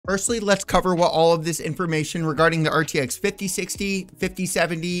Firstly, let's cover what all of this information regarding the RTX 5060,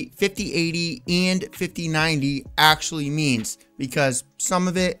 5070, 5080, and 5090 actually means, because some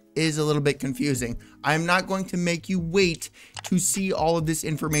of it is a little bit confusing. I'm not going to make you wait to see all of this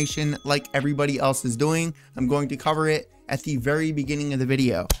information like everybody else is doing. I'm going to cover it at the very beginning of the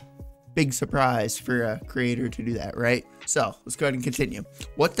video. Big surprise for a creator to do that, right? So let's go ahead and continue.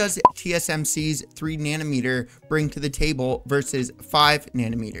 What does TSMC's 3 nanometer bring to the table versus 5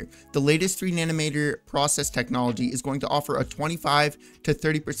 nanometer? The latest 3 nanometer process technology is going to offer a 25 to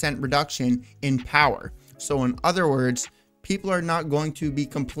 30% reduction in power. So in other words, people are not going to be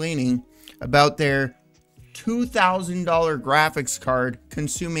complaining about their $2,000 graphics card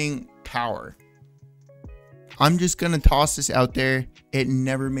consuming power. I'm just gonna toss this out there. It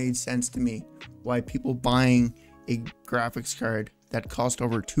never made sense to me why people buying a graphics card that cost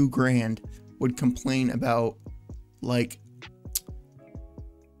over $2 grand would complain about like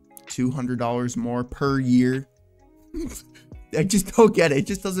 $200 more per year. I just don't get it. It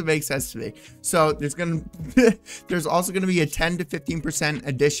just doesn't make sense to me. So there's also going to be a 10 to 15%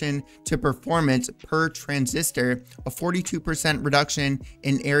 addition to performance per transistor, a 42% reduction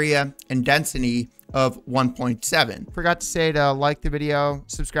in area and density of 1.7. Forgot to say to like the video,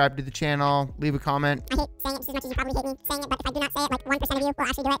 subscribe to the channel, leave a comment. I hate saying it just as much as you probably hate me saying it, but if I do not say it, like 1% of you will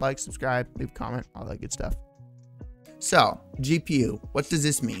actually do it. Like, subscribe, leave a comment, all that good stuff. So, GPU, what does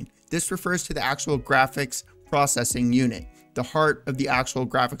this mean? This refers to the actual graphics processing unit, the heart of the actual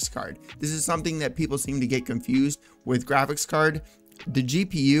graphics card. This is something that people seem to get confused with graphics card. The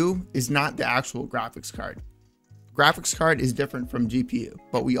GPU is not the actual graphics card. Graphics card is different from GPU,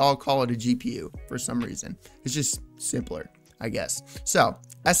 but we all call it a GPU for some reason. It's just simpler, I guess. So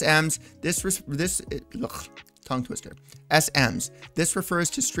SMs, tongue twister. SMs, this refers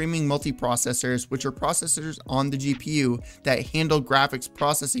to streaming multiprocessors, which are processors on the GPU that handle graphics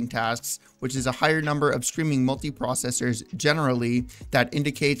processing tasks, which is a higher number of streaming multiprocessors generally that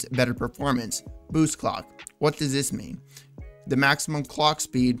indicates better performance. Boost clock, what does this mean? The maximum clock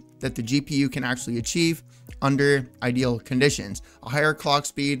speed that the GPU can actually achieve under ideal conditions. A higher clock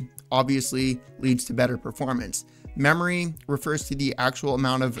speed obviously leads to better performance. Memory refers to the actual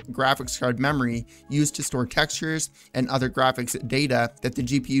amount of graphics card memory used to store textures and other graphics data that the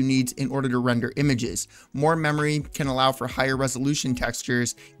GPU needs in order to render images. More memory can allow for higher resolution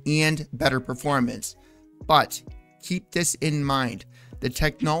textures and better performance. But keep this in mind. The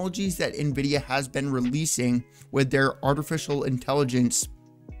technologies that NVIDIA has been releasing with their artificial intelligence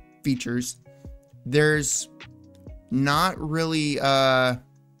features, there's not really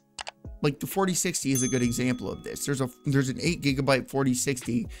like the 4060 is a good example of this. There's an 8 gigabyte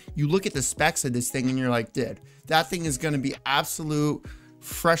 4060. You look at the specs of this thing and you're like, dude, that thing is going to be absolute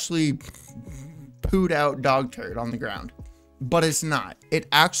freshly pooed out dog turd on the ground. But it's not. It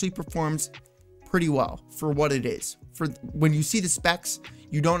actually performs pretty well for what it is. For when you see the specs,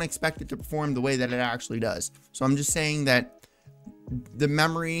 you don't expect it to perform the way that it actually does. So I'm just saying that the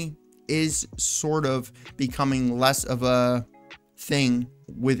memory is sort of becoming less of a thing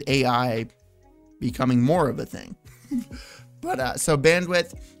with AI becoming more of a thing. But so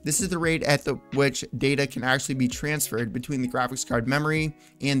bandwidth, this is the rate at which data can actually be transferred between the graphics card memory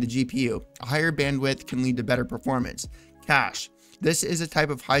and the GPU. A higher bandwidth can lead to better performance. Cache. This is a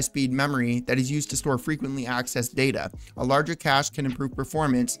type of high-speed memory that is used to store frequently accessed data. A larger cache can improve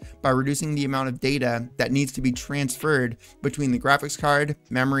performance by reducing the amount of data that needs to be transferred between the graphics card,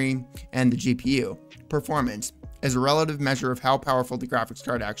 memory, and the GPU. Performance is a relative measure of how powerful the graphics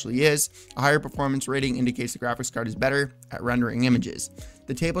card actually is. A higher performance rating indicates the graphics card is better at rendering images.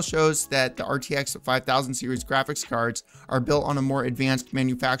 The table shows that the RTX 5000 series graphics cards are built on a more advanced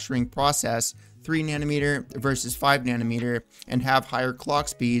manufacturing process, 3 nanometer versus 5 nanometer, and have higher clock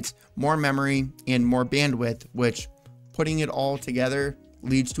speeds, more memory, and more bandwidth, which, putting it all together,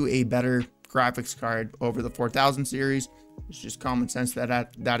 leads to a better graphics card over the 4000 series. It's just common sense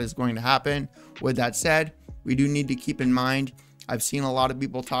that that is going to happen. With that said, we do need to keep in mind, I've seen a lot of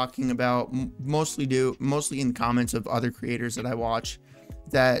people talking about, mostly in comments of other creators that I watch,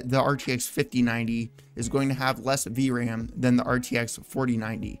 that the RTX 5090 is going to have less VRAM than the RTX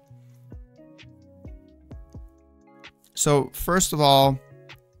 4090. So first of all,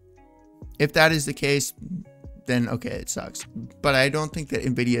 if that is the case, then okay, it sucks. But I don't think that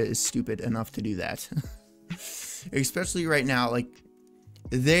NVIDIA is stupid enough to do that. Especially right now, like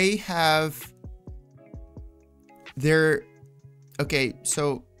they have their, okay,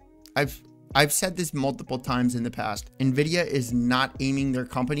 so I've said this multiple times in the past. NVIDIA is not aiming their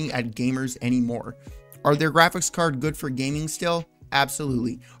company at gamers anymore. Are their graphics card good for gaming still?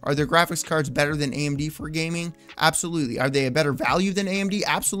 Absolutely. Are their graphics cards better than AMD for gaming? Absolutely. Are they a better value than AMD?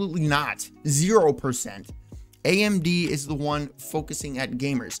 Absolutely not. 0%. AMD is the one focusing at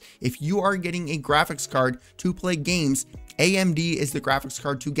gamers. If you are getting a graphics card to play games, AMD is the graphics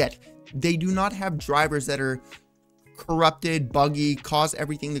card to get. They do not have drivers that are corrupted, buggy, cause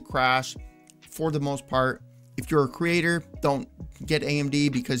everything to crash for the most part. If you're a creator, don't get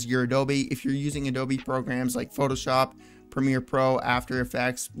AMD because you're Adobe. If you're using Adobe programs like Photoshop, Premiere Pro, After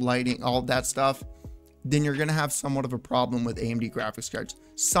Effects, lighting, all that stuff, then you're going to have somewhat of a problem with AMD graphics cards.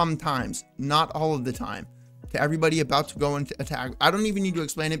 Sometimes, not all of the time. To everybody about to go into attack, I don't even need to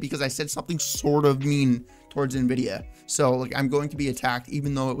explain it because I said something sort of mean towards NVIDIA. So like I'm going to be attacked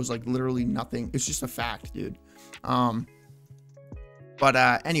even though it was like literally nothing. It's just a fact, dude.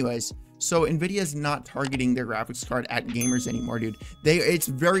 Anyways, so NVIDIA is not targeting their graphics card at gamers anymore, dude. It's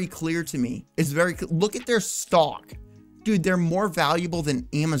very clear to me. It's very, look at their stock. Dude, they're more valuable than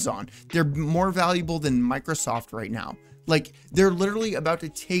Amazon. They're more valuable than Microsoft right now. Like, they're literally about to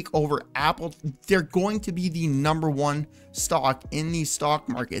take over Apple. They're going to be the #1 stock in the stock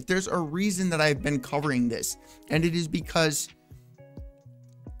market. There's a reason that I've been covering this, and it is because,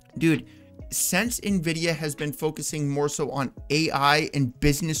 dude, since NVIDIA has been focusing more so on AI and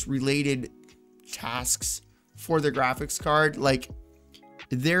business-related tasks for their graphics card, like,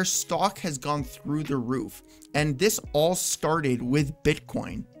 their stock has gone through the roof. And this all started with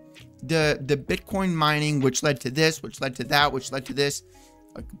Bitcoin. The Bitcoin mining, which led to this, which led to that, which led to this.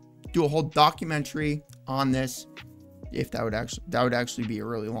 Do a whole documentary on this. If that would actually be a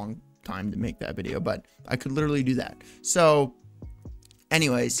really long time to make that video, but I could literally do that. So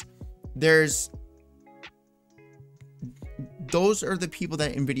anyways, those are the people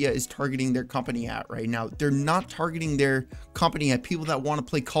that NVIDIA is targeting their company at right now. They're not targeting their company at people that want to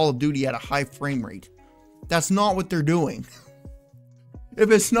play Call of Duty at a high frame rate. That's not what they're doing. If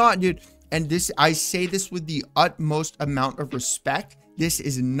it's not, dude, and this, I say this with the utmost amount of respect. This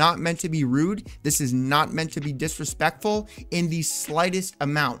is not meant to be rude. This is not meant to be disrespectful in the slightest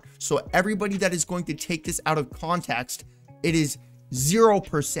amount. So everybody that is going to take this out of context, it is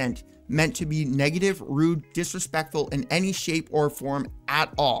 0% meant to be negative, rude, disrespectful in any shape or form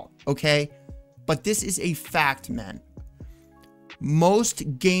at all, okay? But this is a fact, man.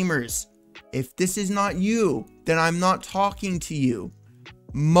 Most gamers, if this is not you, then I'm not talking to you.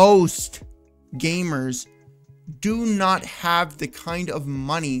 Most gamers do not have the kind of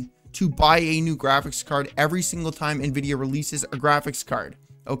money to buy a new graphics card every single time NVIDIA releases a graphics card,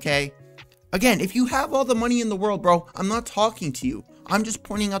 okay? Again, if you have all the money in the world, bro, I'm not talking to you. I'm just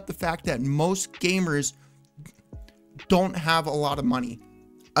pointing out the fact that most gamers don't have a lot of money.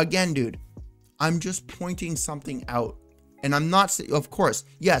 Again, dude, I'm just pointing something out. And I'm not saying, of course,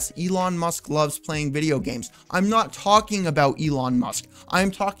 yes, Elon Musk loves playing video games. I'm not talking about Elon Musk.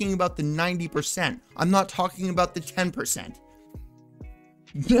 I'm talking about the 90%. I'm not talking about the 10%.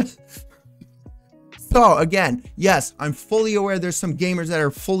 So again, yes, I'm fully aware there's some gamers that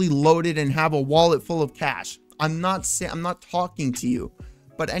are fully loaded and have a wallet full of cash. I'm not talking to you.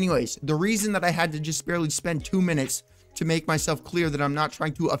 But anyways, the reason that I had to just barely spend 2 minutes to make myself clear that I'm not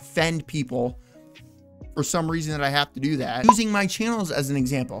trying to offend people, for some reason that I have to do that, using my channels as an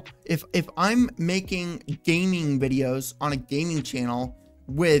example. If I'm making gaming videos on a gaming channel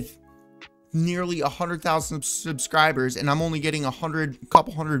with nearly 100,000 subscribers and I'm only getting a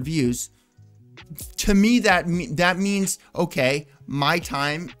couple hundred views, to me that means, okay, my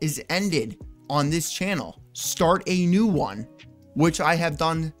time is ended on this channel. Start a new one, which I have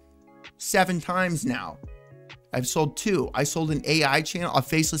done 7 times now. I've sold 2. I sold an AI channel, a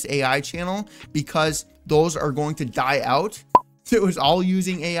faceless AI channel, because those are going to die out. It was all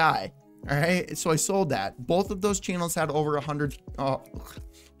using AI. All right. So I sold that. Both of those channels had over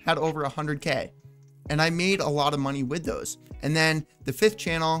 100K, and I made a lot of money with those. And then the 5th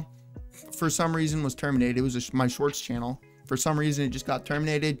channel, for some reason, was terminated. It was my shorts channel. For some reason, it just got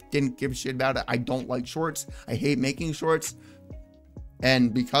terminated. Didn't give a shit about it. I don't like shorts. I hate making shorts.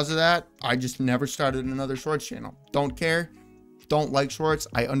 And because of that, I just never started another shorts channel. Don't care. Don't like shorts.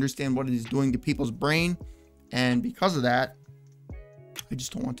 I understand what it is doing to people's brain. And because of that, I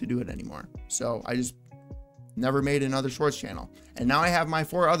just don't want to do it anymore. So I just never made another shorts channel. And now I have my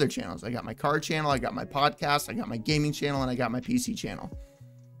 4 other channels. I got my car channel, I got my podcast, I got my gaming channel, and I got my PC channel.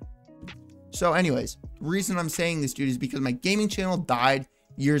 So anyways, the reason I'm saying this, dude, is because my gaming channel died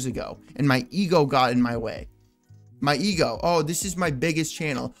years ago and my ego got in my way. My ego. Oh, this is my biggest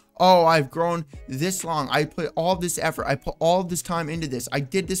channel. Oh, I've grown this long. I put all this effort. I put all this time into this. I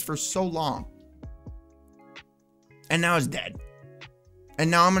did this for so long. And now it's dead. And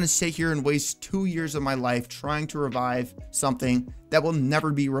now I'm going to sit here and waste 2 years of my life trying to revive something that will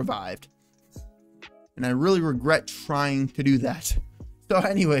never be revived. And I really regret trying to do that. So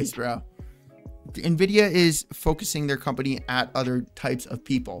anyways, bro, NVIDIA is focusing their company at other types of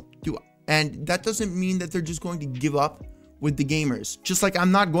people. And that doesn't mean that they're just going to give up with the gamers. Just like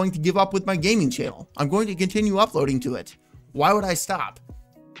I'm not going to give up with my gaming channel. I'm going to continue uploading to it. Why would I stop?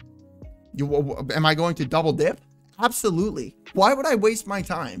 Am I going to double dip? Absolutely. Why would I waste my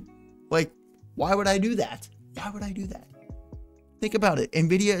time? Like, why would I do that? Why would I do that? Think about it.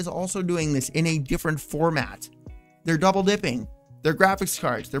 NVIDIA is also doing this in a different format. They're double dipping. Their graphics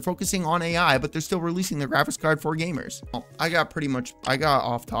cards, they're focusing on AI, but they're still releasing their graphics card for gamers. Well, I got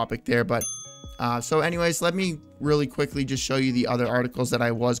off topic there, but so anyways, let me really quickly just show you the other articles that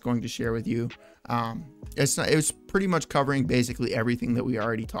I was going to share with you. It was pretty much covering basically everything that we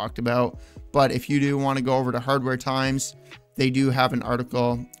already talked about. But if you do want to go over to Hardware Times, they do have an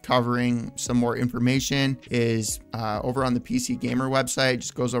article covering some more information. Is over on the PC Gamer website.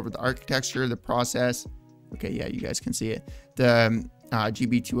 Just goes over the architecture, the process. Okay, yeah, you guys can see it. The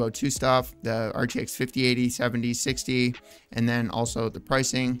GB202 stuff, the RTX 5080, 70, 60, and then also the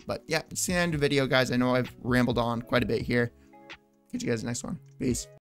pricing. But yeah, it's the end of the video, guys. I know I've rambled on quite a bit here. Catch you guys in the next one. Peace.